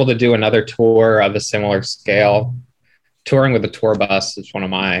were able to do another tour of a similar scale. Touring with a tour bus is one of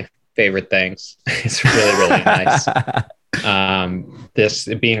my favorite things. It's really, really nice. This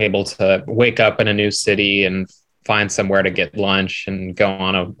being able to wake up in a new city and find somewhere to get lunch and go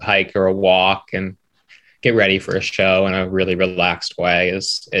on a hike or a walk and get ready for a show in a really relaxed way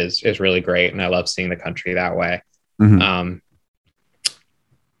is really great. And I love seeing the country that way.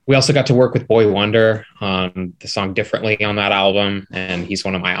 We also got to work with Boy Wonder on the song Differently on that album, and he's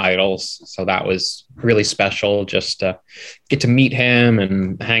one of my idols. So that was really special just to get to meet him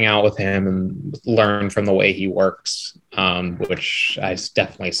and hang out with him and learn from the way he works, which is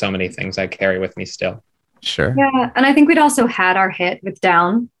definitely so many things I carry with me still. Sure. Yeah. And I think we'd also had our hit with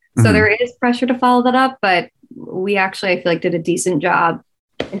Down. So there is pressure to follow that up, but we actually, I feel like, did a decent job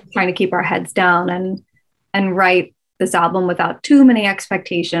in trying to keep our heads down and write this album without too many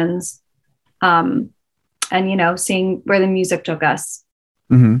expectations, and seeing where the music took us.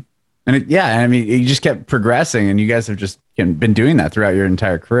 And you just kept progressing, and you guys have just been doing that throughout your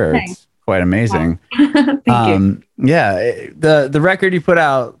entire career. Thanks. It's quite amazing. Thank you. The record you put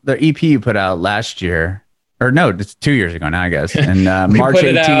out, the EP you put out last year, or no, it's 2 years ago now, I guess. And March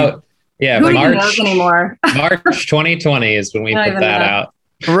 18th. Who even knows anymore? March 2020 is when we put that out.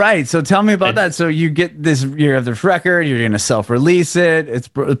 Right. So tell me about that. So you get this, you have this record, you're going to self-release it. It's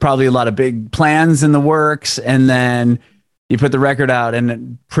probably a lot of big plans in the works. And then you put the record out and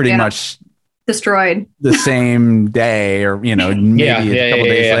it pretty much destroyed the same day, or, maybe a couple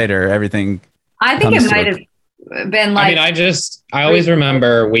days later, everything. I think it might have been like, I always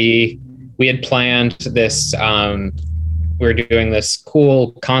remember we had planned this, we were doing this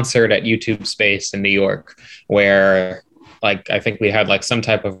cool concert at YouTube Space in New York where I think we had some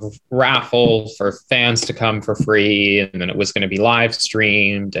type of raffle for fans to come for free. And then it was going to be live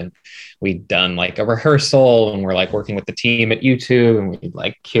streamed, and we'd done a rehearsal, and we're working with the team at YouTube, and we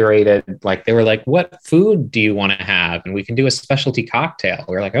curated, they were like, what food do you want to have? And we can do a specialty cocktail.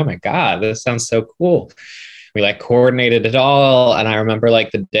 We were like, oh my God, this sounds so cool. We coordinated it all. And I remember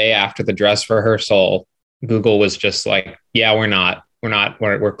the day after the dress rehearsal, Google was just yeah,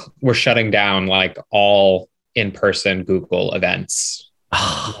 we're shutting down all in-person Google events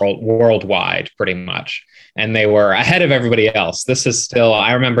worldwide pretty much. And they were ahead of everybody else. This is still,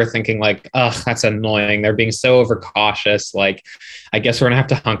 I remember thinking oh, that's annoying. They're being so overcautious. I guess we're gonna have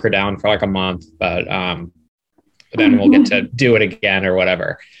to hunker down for a month. But then we'll get to do it again or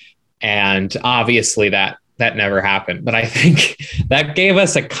whatever. And obviously that never happened. But I think that gave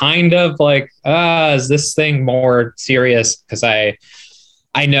us a kind of like, is this thing more serious? Because I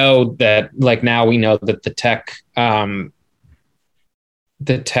know that like now we know that the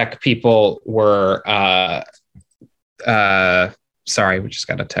tech people were sorry, we just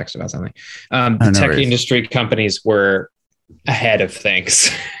got a text about something. The tech industry companies were ahead of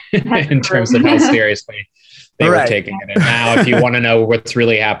things in terms of how seriously they were taking it. And now if you want to know what's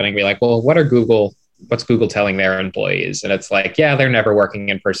really happening, be like, well, what's Google telling their employees? And it's like, yeah, they're never working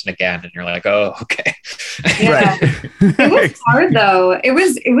in person again. And you're like, oh, okay. Yeah. It was hard though. It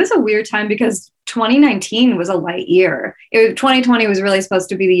was a weird time because 2019 was a light year. 2020 was really supposed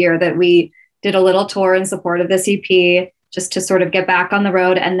to be the year that we did a little tour in support of this EP, just to sort of get back on the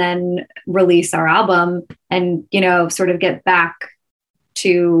road and then release our album and, sort of get back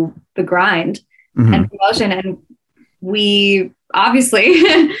to the grind and promotion. And we obviously,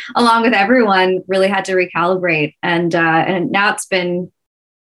 along with everyone, really had to recalibrate. And now it's been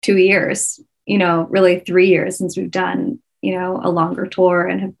 2 years, really 3 years since we've done, a longer tour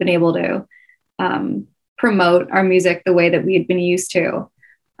and have been able to promote our music the way that we had been used to.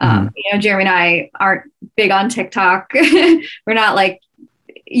 Jeremy and I aren't big on TikTok. We're not like,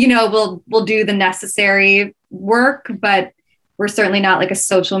 we'll do the necessary work, but we're certainly not like a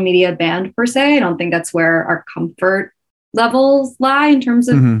social media band per se. I don't think that's where our comfort levels lie in terms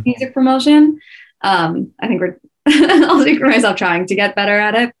of music promotion. I think I'll speak for myself trying to get better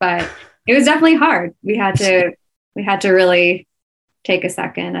at it, but it was definitely hard. We had to really take a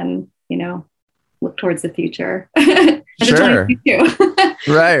second and, look towards the future. Sure.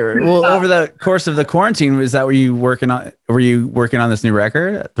 Right. Well, over the course of the quarantine, were you working on this new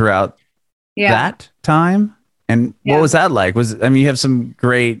record throughout that time? And what was that like? You have some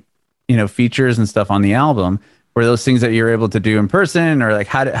great, features and stuff on the album. Were those things that you were able to do in person, or like,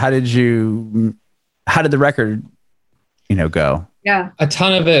 how did the record, go? Yeah. A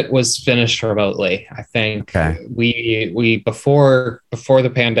ton of it was finished remotely. I think we before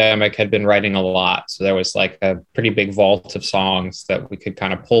the pandemic had been writing a lot. So there was like a pretty big vault of songs that we could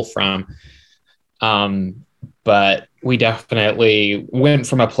kind of pull from. But we definitely went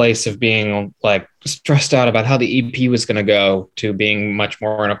from a place of being like stressed out about how the EP was going to go to being much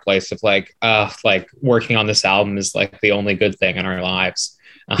more in a place of like working on this album is like the only good thing in our lives.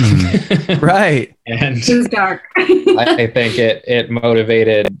 Right. And it was dark. I think it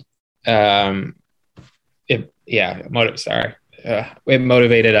motivated it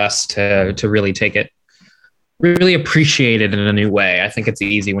motivated us to really take it, really appreciate it in a new way. I think it's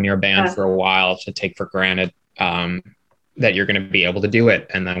easy when you're a band for a while to take for granted that you're going to be able to do it,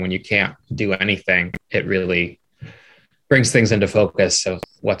 and then when you can't do anything, it really brings things into focus of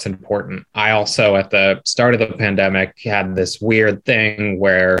what's important. I also, at the start of the pandemic, had this weird thing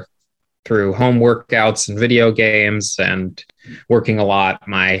where through home workouts and video games and working a lot,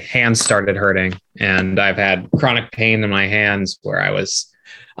 my hands started hurting, and I've had chronic pain in my hands where I was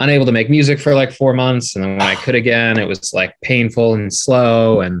unable to make music for like 4 months. And then when I could again, it was like painful and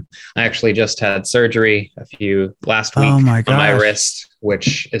slow. And I actually just had surgery last week on my wrist,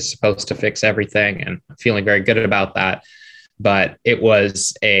 which is supposed to fix everything. And I'm feeling very good about that. But it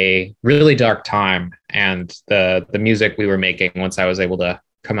was a really dark time. And the music we were making, once I was able to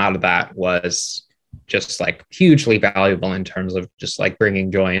come out of that, was just like hugely valuable in terms of just like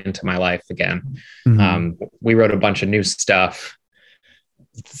bringing joy into my life again. We wrote a bunch of new stuff,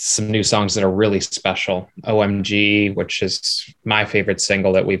 some new songs that are really special. OMG, which is my favorite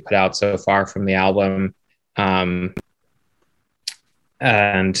single that we've put out so far from the album. And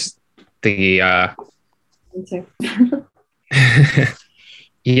the I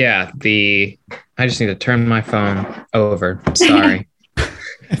just need to turn my phone over. Sorry.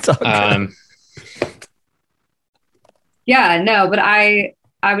 It's all good. Yeah, no, but I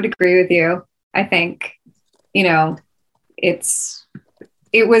would agree with you. I think,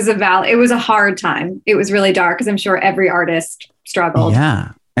 it was a hard time. It was really dark, because I'm sure every artist struggled.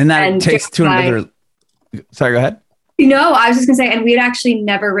 Yeah. And that takes to another. Sorry, go ahead. I was just gonna say, and we had actually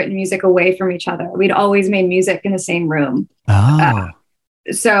never written music away from each other. We'd always made music in the same room.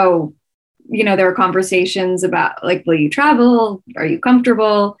 So, there were conversations about like, will you travel? Are you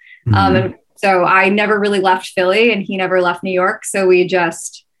comfortable? And so I never really left Philly, and he never left New York. So we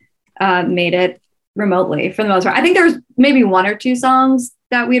just made it remotely for the most part. I think there was maybe 1 or 2 songs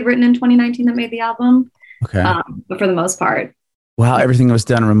that we had written in 2019 that made the album. Okay. But for the most part. Wow. Everything was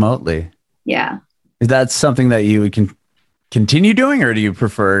done remotely. Yeah. Is that something that you would continue doing, or do you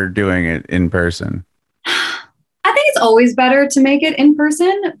prefer doing it in person? I think it's always better to make it in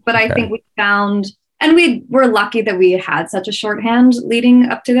person, but I think we found and we were lucky that we had such a shorthand leading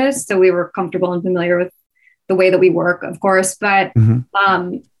up to this. So we were comfortable and familiar with the way that we work, of course, but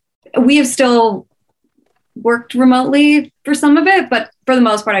we have still worked remotely for some of it, but for the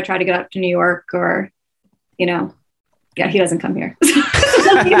most part, I try to get up to New York or, he doesn't come here. He's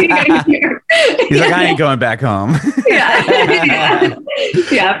like, I ain't going back home. Yeah,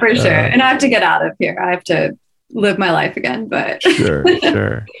 for sure. And I have to get out of here. I have to live my life again, but sure.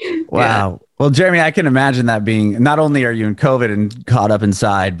 Wow. Yeah. Well, Jeremy, I can imagine that being, not only are you in COVID and caught up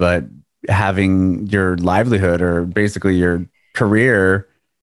inside, but having your livelihood or basically your career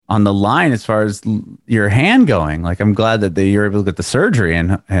on the line as far as your hand going. Like, I'm glad that you're able to get the surgery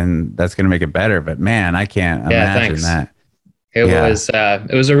and that's going to make it better. But man, I can't imagine that. It was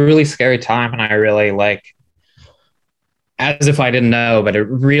a really scary time, and I really as if I didn't know, but it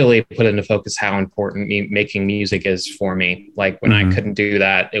really put into focus how important making music is for me. Like when I couldn't do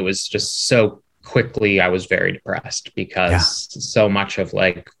that, it was just so quickly, I was very depressed because so much of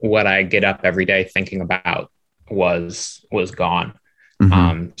like what I get up every day thinking about was gone.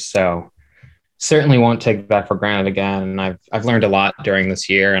 So certainly won't take that for granted again. And I've learned a lot during this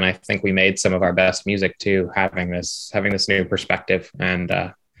year, and I think we made some of our best music too, having this new perspective. And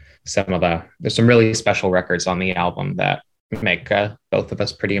there's some really special records on the album that make both of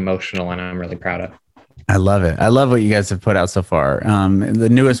us pretty emotional, and I'm really proud of. I love it. I love what you guys have put out so far. The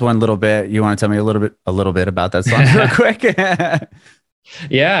newest one, Little Bit. You want to tell me a little bit about that song real quick?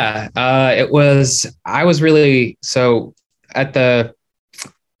 Yeah, I was really, so at the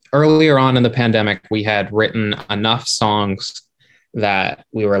earlier on in the pandemic, we had written enough songs that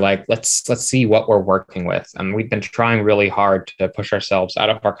we were like, let's see what we're working with. And we've been trying really hard to push ourselves out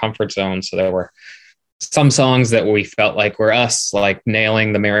of our comfort zone. So there were some songs that we felt like were us, like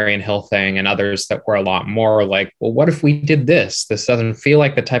nailing the Marian Hill thing, and others that were a lot more like, well, what if we did this? This doesn't feel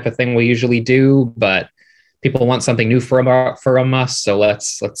like the type of thing we usually do, but people want something new from us. So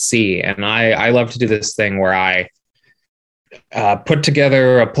let's see. And I love to do this thing where I put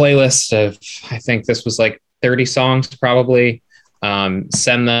together a playlist of, I think this was like 30 songs probably,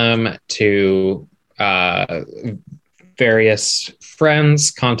 send them to various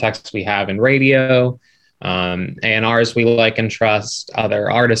friends, contacts we have in radio, A&Rs we like and trust, other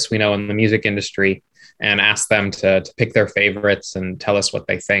artists we know in the music industry, and ask them to pick their favorites and tell us what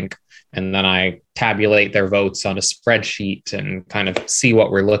they think. And then I tabulate their votes on a spreadsheet and kind of see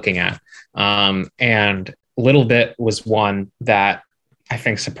what we're looking at. And Little Bit was one that I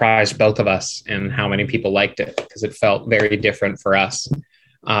think surprised both of us in how many people liked it, because it felt very different for us.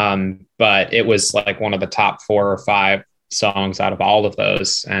 But it was like one of the top 4 or 5 songs out of all of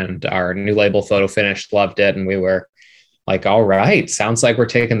those. And our new label, Photo Finish, loved it. And we were like, all right, sounds like we're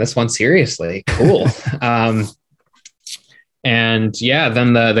taking this one seriously. Cool. And yeah,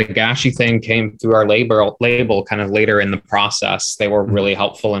 then the Gashi thing came through our label kind of later in the process. They were really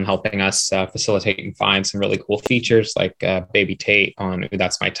helpful in helping us facilitate and find some really cool features, like Baby Tate on Ooh,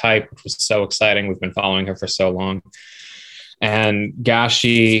 That's My Type, which was so exciting. We've been following her for so long. And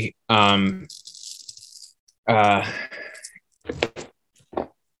Gashi,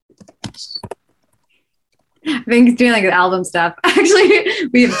 I think he's doing like the album stuff. Actually,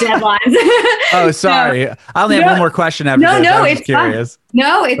 we have deadlines. Oh, sorry. I only have one more question after this. No, it's curious. Fine.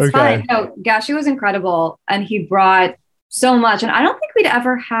 No, it's fine. No, Gashi was incredible, and he brought so much. And I don't think we'd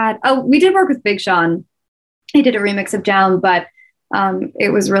ever had. Oh, we did work with Big Sean. He did a remix of Down, but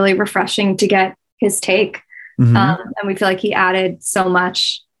it was really refreshing to get his take. And we feel like he added so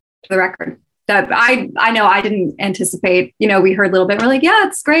much to the record that I know I didn't anticipate. We heard a little bit. We're like, yeah,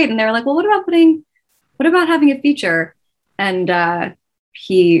 it's great, and they were like, well, what about having a feature? And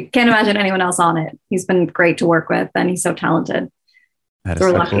he can't imagine anyone else on it. He's been great to work with, and he's so talented. That is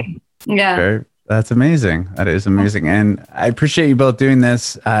so lucky. Cool. Yeah. That's amazing. That is amazing. And I appreciate you both doing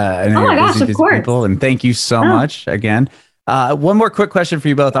this. I know you're busy people, and thank you so much again. One more quick question for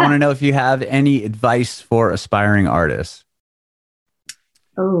you both. I want to know if you have any advice for aspiring artists.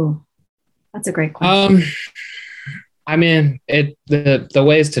 Oh, that's a great question. I mean, the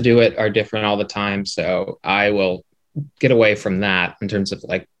ways to do it are different all the time. So I will get away from that in terms of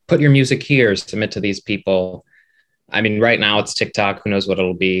like, put your music here, submit to these people. I mean, right now it's TikTok. Who knows what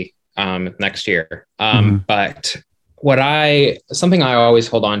it'll be next year. But something I always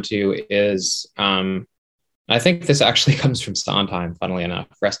hold on to is, I think this actually comes from Sondheim, funnily enough,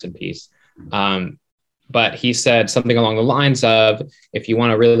 rest in peace. But he said something along the lines of, if you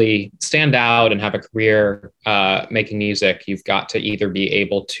want to really stand out and have a career making music, you've got to either be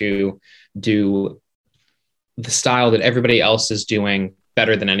able to do the style that everybody else is doing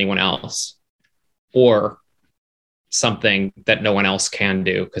better than anyone else, or something that no one else can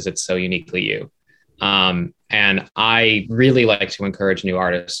do because it's so uniquely you. And I really like to encourage new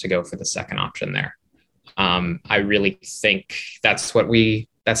artists to go for the second option there. I really think that's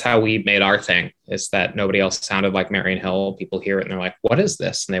how we made our thing, is that nobody else sounded like Marian Hill. People hear it and they're like, what is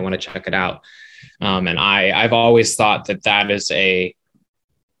this? And they want to check it out. And I've always thought that is a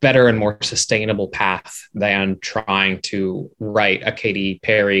better and more sustainable path than trying to write a Katy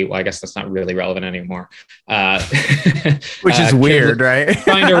Perry. Well, I guess that's not really relevant anymore. Which is weird, right?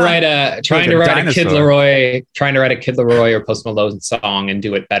 trying to write a Kid Laroi or Post Malone song and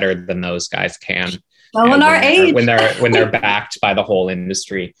do it better than those guys can. Well, in our age, when they're backed by the whole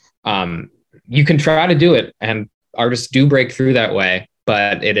industry, you can try to do it, and artists do break through that way.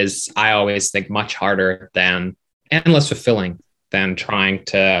 But it is, I always think, much harder and less fulfilling than trying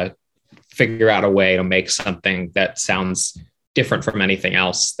to figure out a way to make something that sounds different from anything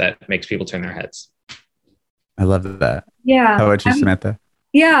else that makes people turn their heads. I love that. Yeah. How about you, Samantha?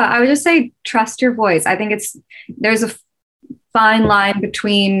 Yeah, I would just say trust your voice. I think there's a fine line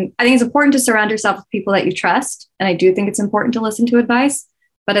between, I think it's important to surround yourself with people that you trust. And I do think it's important to listen to advice.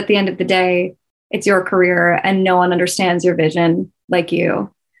 But at the end of the day, it's your career and no one understands your vision like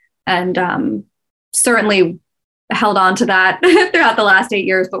you. And certainly held on to that throughout the last 8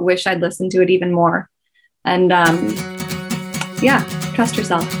 years, but wish I'd listened to it even more. And yeah, trust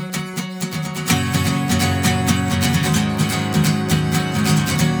yourself.